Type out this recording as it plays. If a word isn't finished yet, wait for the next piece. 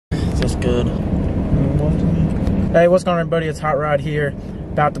Just good. Hey, what's going on, everybody? It's Hot Rod here,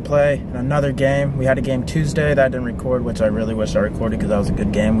 about to play in another game. We had a game Tuesday that I didn't record, which I really wish I recorded because that was a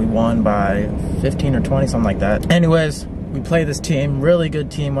good game. We won by 15 or 20, something like that. Anyways, we play this team, really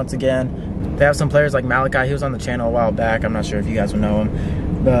good team once again. They have some players like Malachi. He was on the channel a while back. I'm not sure if you guys will know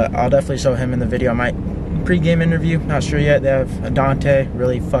him, but I'll definitely show him in the video. I might pre-game interview, not sure yet. They have Adante,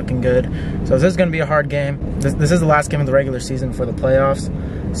 really fucking good. So this is going to be a hard game. This is the last game of the regular season for the playoffs.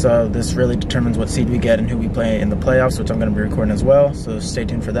 So this really determines what seed we get and who we play in the playoffs, which I'm going to be recording as well. So stay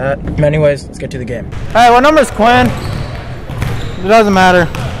tuned for that. But anyways, let's get to the game. Hey, what number is Quinn? It doesn't matter.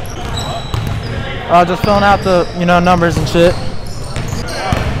 Just filling out the, numbers and shit.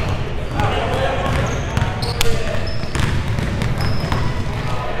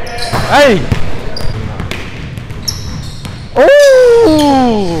 Hey!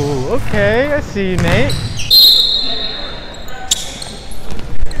 Oh, okay, I see you, Nate.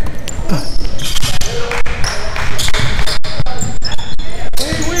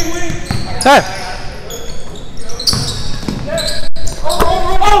 Hey!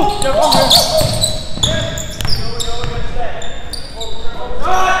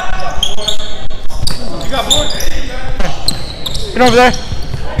 Get over there.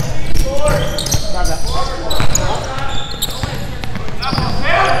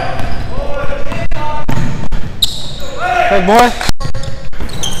 Hey, boy.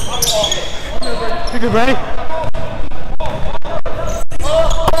 You good, Brady?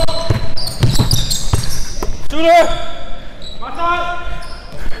 Shooter! My side!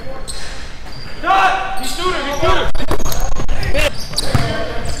 Shot! He's shooter, he's shooter!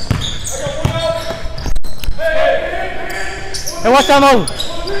 Hey, watch that move!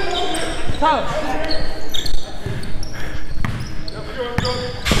 Tyler!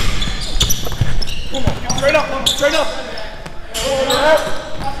 Come on, straight up, straight up!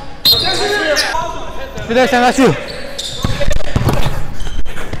 Good there, Sam, that's you.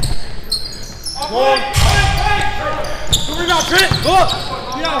 Hey, out, Trent. Go up.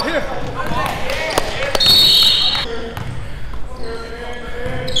 Get out here.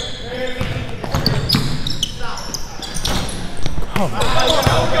 Oh.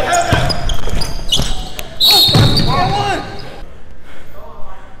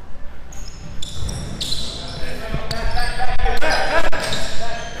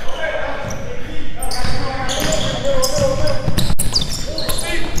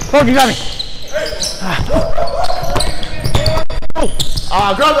 Oh, you got me.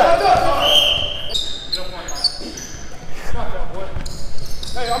 Grab that.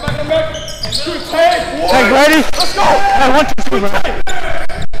 Hey, I'm back. Hey, ready? Let's go. Hey, 1, 2, 3, bro.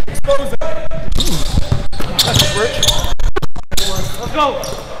 Let's go.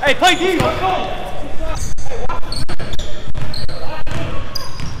 Hey, play D. Let's go.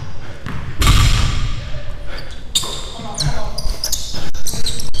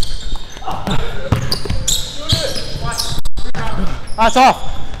 That's off.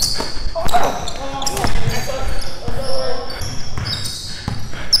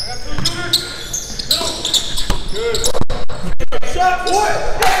 Shot, boy.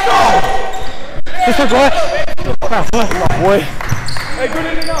 Let's go. This way, boy. Come on, boy. Hey, good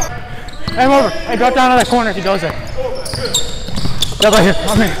in and out. Hey, I'm over. Hey, drop down to that corner if he goes there. Yeah, right here.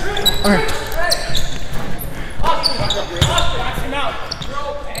 I'm here.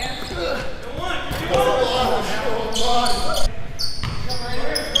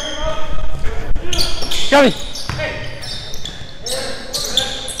 Got me.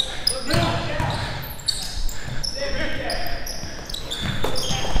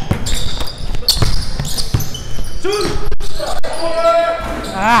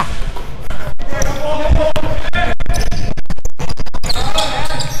 Ah.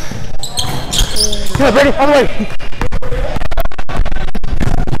 Come on, Brady, all the way.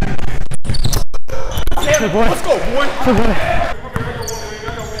 Good boy. Let's go, boy. Good boy.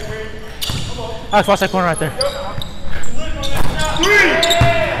 Alex, watch that corner right there.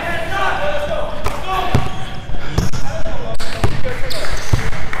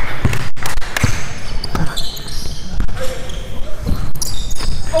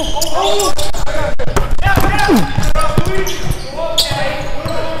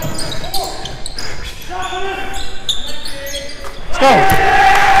 Let's go.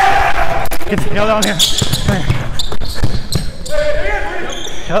 Get the nail down here.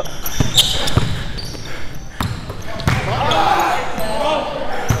 Yep.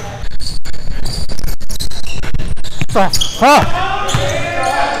 Come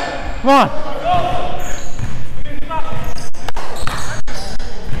on.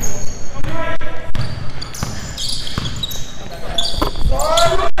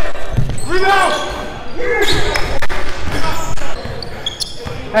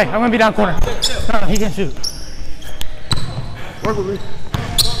 Hey, I'm gonna be down corner. No, he can't shoot. Work with me.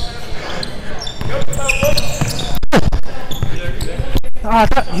 I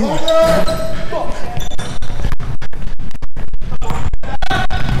thought you.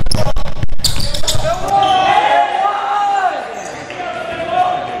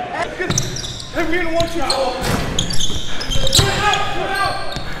 Hey, we're gonna want you to go.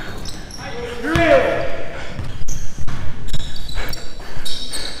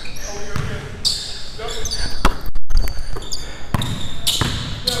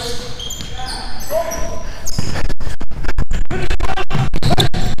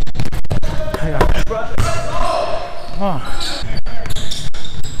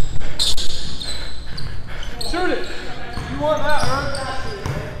 Shoot it. You want that,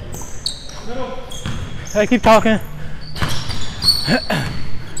 Hey, keep talking.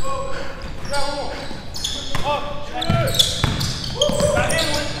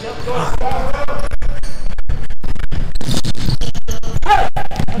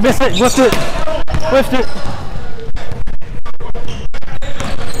 Miss it, lift it, lift it.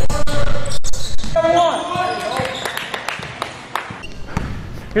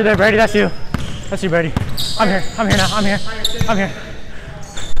 You're there, Brady, that's you. That's you, Brady. I'm here now, I'm here.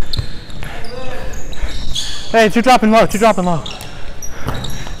 Hey, you're dropping low,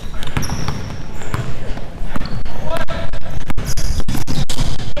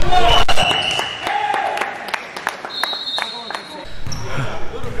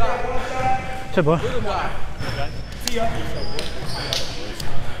 Good boy.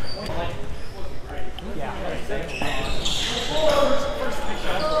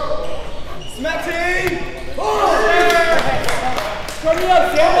 Smack team! Turn me up,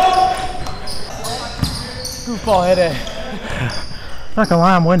 Sambo! Goofball headed. Not gonna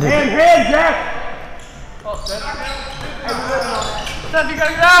lie, I'm winded. Hand, Jack! Oh, Seth. Seth, you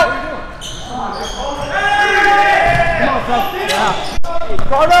gotta get out! Come on, Seth. Yeah.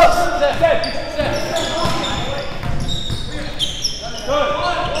 Guard up! Seth. Good.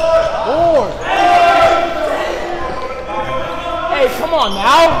 Board. Hey, come on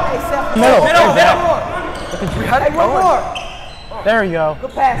now. Hey, Seth. Middle. Hey, one more. There you go.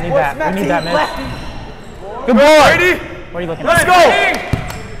 Good pass. We need that. We need that, man. Lefty. Good boy. Brady. What are you looking Let's at? go.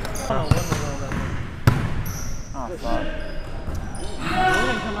 Oh, fuck.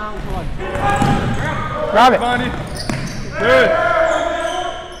 Grab it. Good.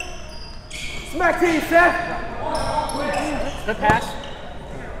 Smack team, Seth. Good pass.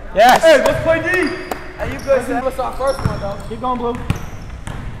 Yes. Hey, let's play D. Hey, you good, Seth? That's our first one, though. Keep going, Blue.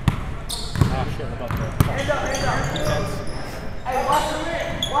 Hand up. Hey,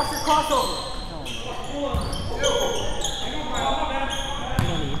 watch your crossover.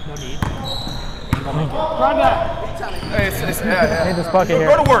 No need. Run that. Hey, yeah. Need this bucket here.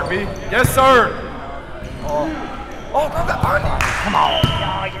 Go to work, B. Yes, sir. Oh, grab that Barney. Come on.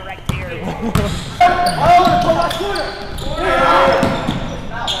 Oh, you're right there. Pull that corner.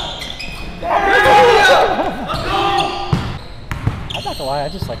 I'm not gonna lie, I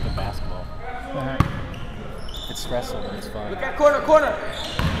just like the basketball. It's stressful, but it's fun. Look at corner. Come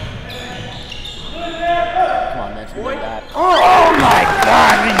on, Mitch, we need that. Oh my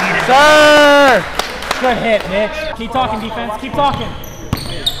God, we need it. Sir! Good hit, Mitch. Keep talking, defense. Keep talking.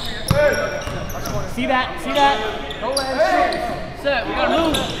 See that? Don't let him shoot. Set. We gotta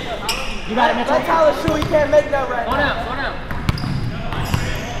move. You got it, Mitchell. Let Tyler shoot. He can't make that right now. Go down.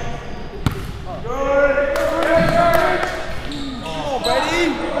 Come on, Brady.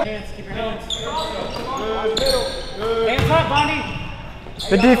 Hands. Keep your hands. Hands up, Bonnie.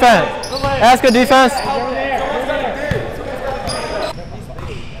 Good defense. That's good defense.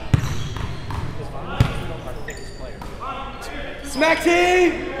 Smack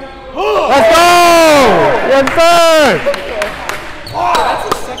team. Let's go! One third. Oh, that's a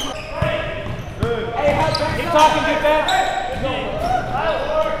second. Hey, keep talking, defense.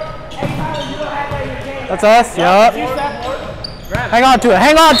 That's us. Yup. Hang on to it.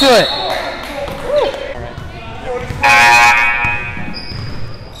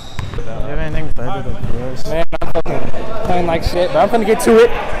 You have anything better than yours? Man, I'm fucking playing like shit, but I'm gonna get to it.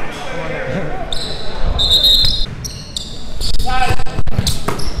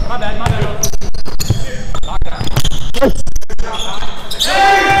 My bad.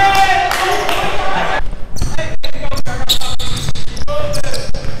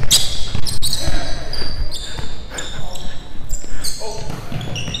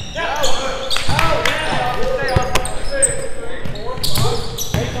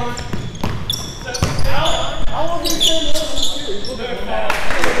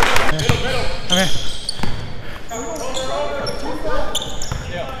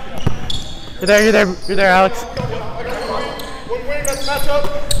 You're there, Alex. One wing, that's the matchup.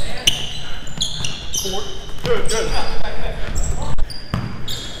 Good.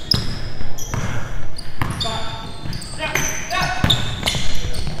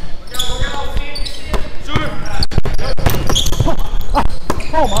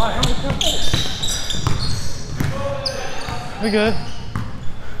 Oh my! We good.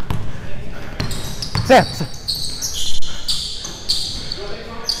 Sam.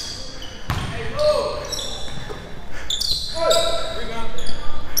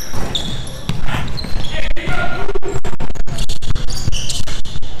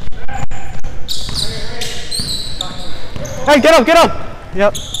 Hey, get up!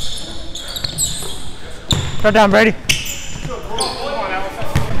 Yep. Start down, Brady.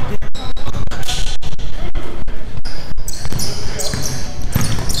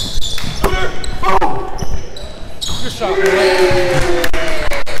 Good shot.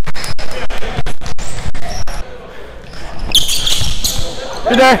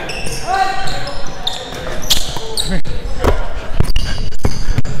 Good there.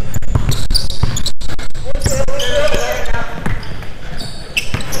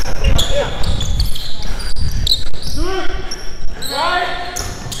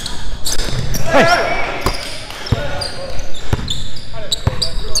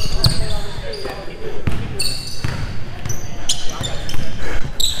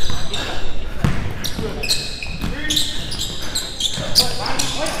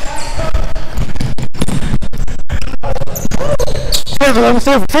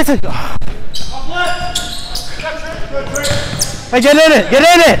 Save it. Hey, get in it!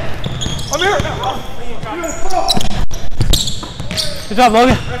 I'm here! Good job,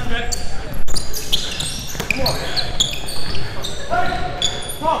 Logan.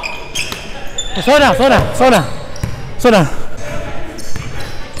 Hey, slow down.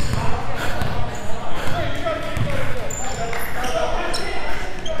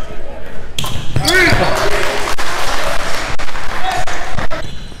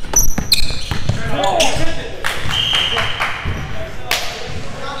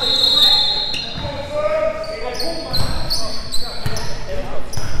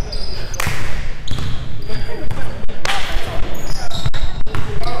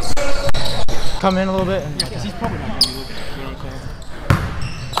 Come in a little bit. Yeah, because he's probably not going to be looking. You know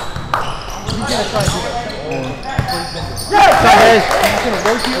what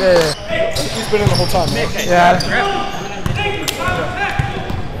I'm saying? He's been in the whole time. Yeah.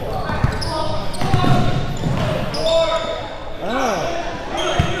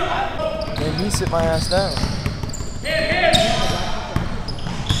 Made me sit my ass down.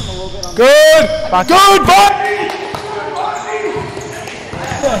 Good, buddy!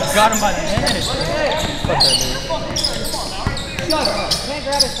 Got him by the head. Can't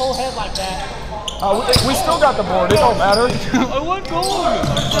grab his whole head like that. We still got the board. It don't matter. What goal?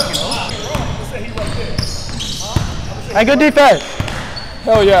 Hey, good defense.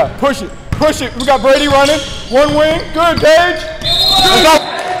 Hell yeah. Push it. We got Brady running. One wing. Good, Gage. Let's go.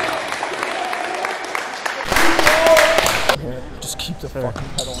 Just keep the fucking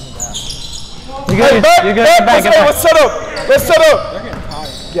pedal on the gas. You good? Hey, back. Get back. Let's set up.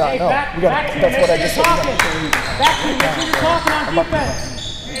 Yeah, I know. That's what I just said. Back to you. That's what you're talking on defense.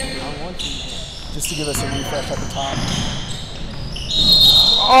 Just to give us a refresh at the top.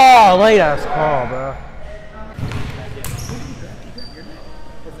 Oh, late ass call, bro.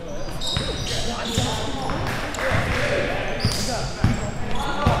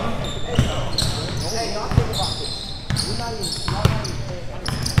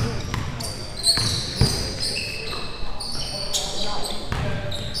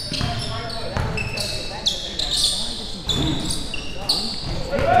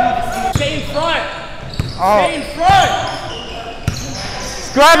 Stay in front. Oh. Stay in front.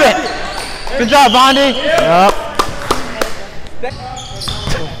 Grab it. Good job, Bondi. Yep.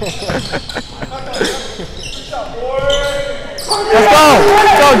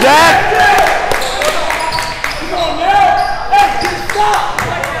 Let's go, Jack.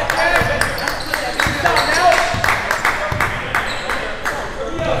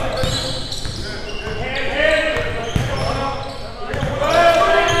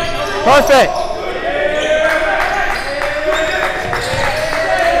 Perfect.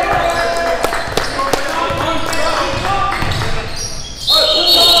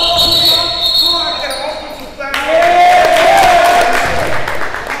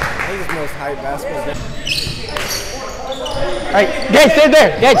 Alright, Gage,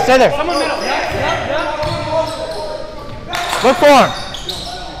 stay there. Look for him.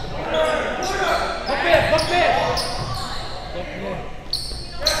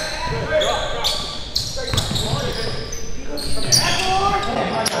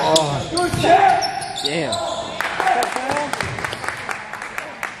 Damn.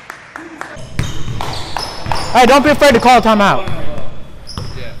 Hey, don't be afraid to call a timeout.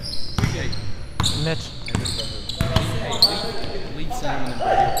 Yeah. Mitch. Leave Sam and then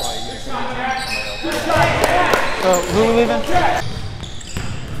Brady will probably use So, who are we leaving?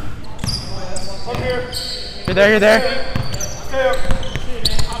 You're there, you're there.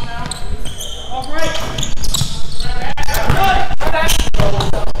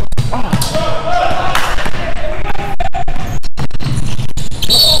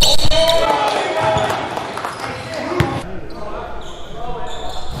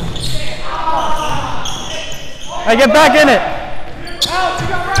 Hey, get back in it.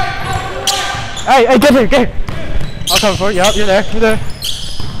 Hey, get here. I'll cover for you. Yup, you're there.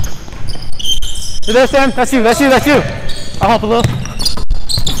 You're there, Sam. That's you. I'll help a little.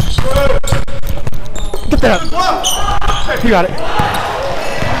 Get that up. You got it.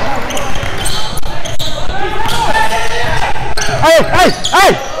 Hey!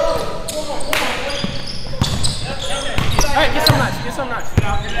 Hey, get some nuts.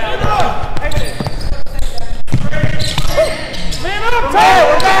 Man up, Taylor!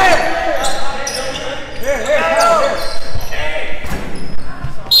 We're back!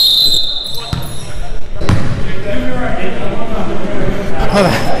 Hold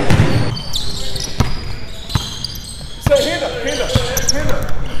on. Say, hand up.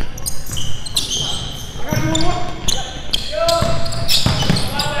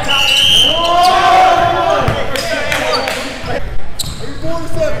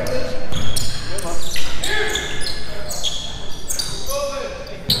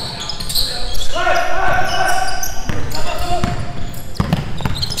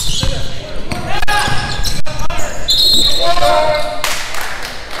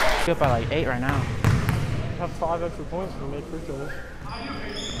 Up by like 8 right now. Have 5 extra points to make free throws.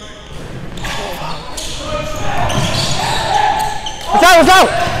 What's out?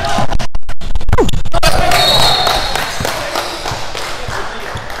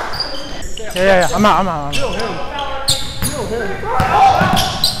 Yeah. I'm out.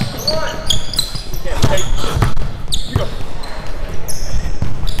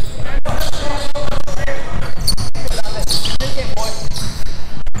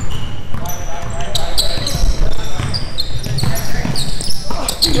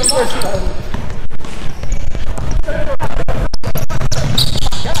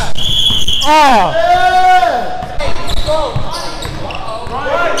 Oh!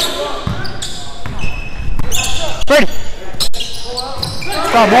 Brady!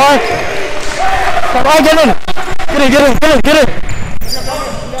 Stop, boy! Stop, boy, get in! Get in!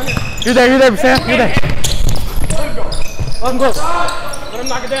 You're there, Sam, you're there. Let him go. Let him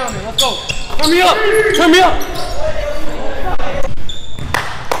knock it down, man. Let's go. Turn me up.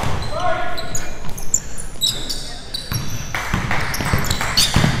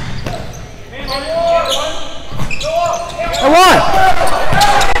 I won!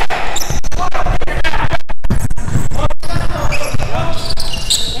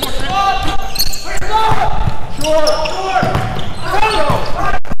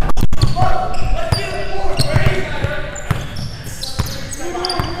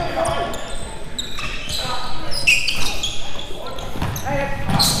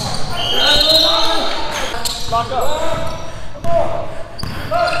 Lock up.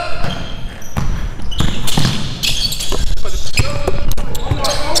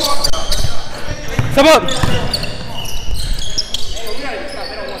 Step up!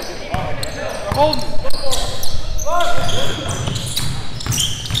 Hold him.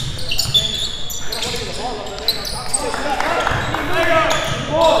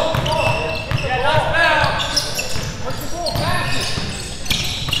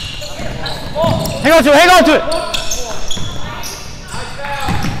 Hang on to it!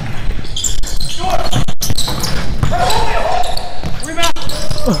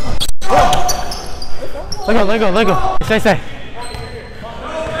 Let go. Stay.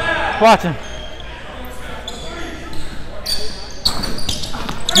 Watch him.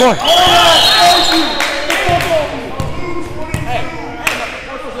 Boy.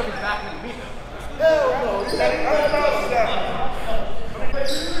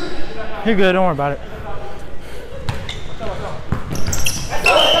 You're good, don't worry about it.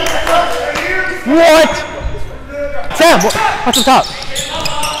 What? Sam, watch the top.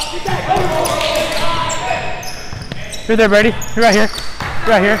 You're there, Brady. You're right here.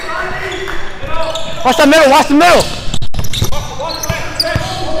 Watch the middle.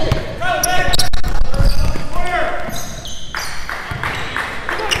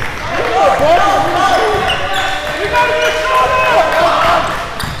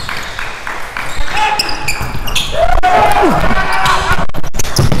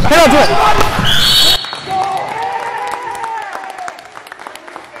 Hit on to it.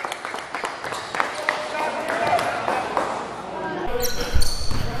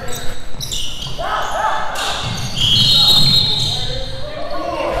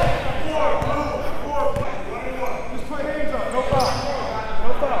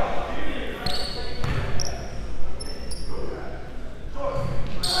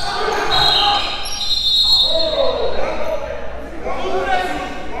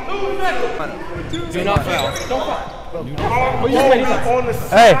 Do not foul. Don't foul.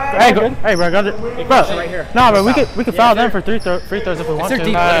 Hey, bro, got it. Bro, right here. No, bro, we could foul them for free throws if we want to.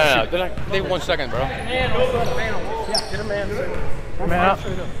 They have 1 second, bro. Get a man. Man up.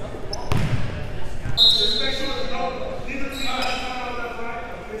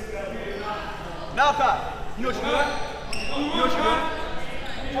 Malachi, you know what you're doing? You know what you're doing?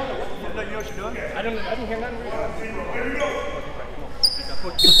 No, you know what you're doing? I didn't hear nothing. Here we go.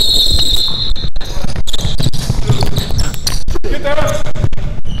 Get that up.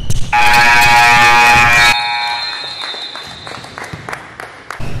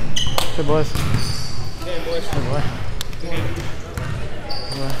 Good boys. Good boys. Good boy.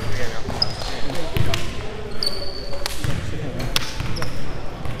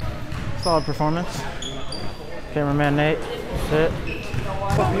 Solid performance. Cameraman Nate. Sit.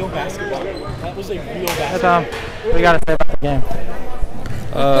 Real basketball. That was a real That's basketball. we gotta say about the game.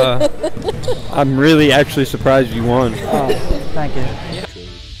 I'm really actually surprised you won. Thank you.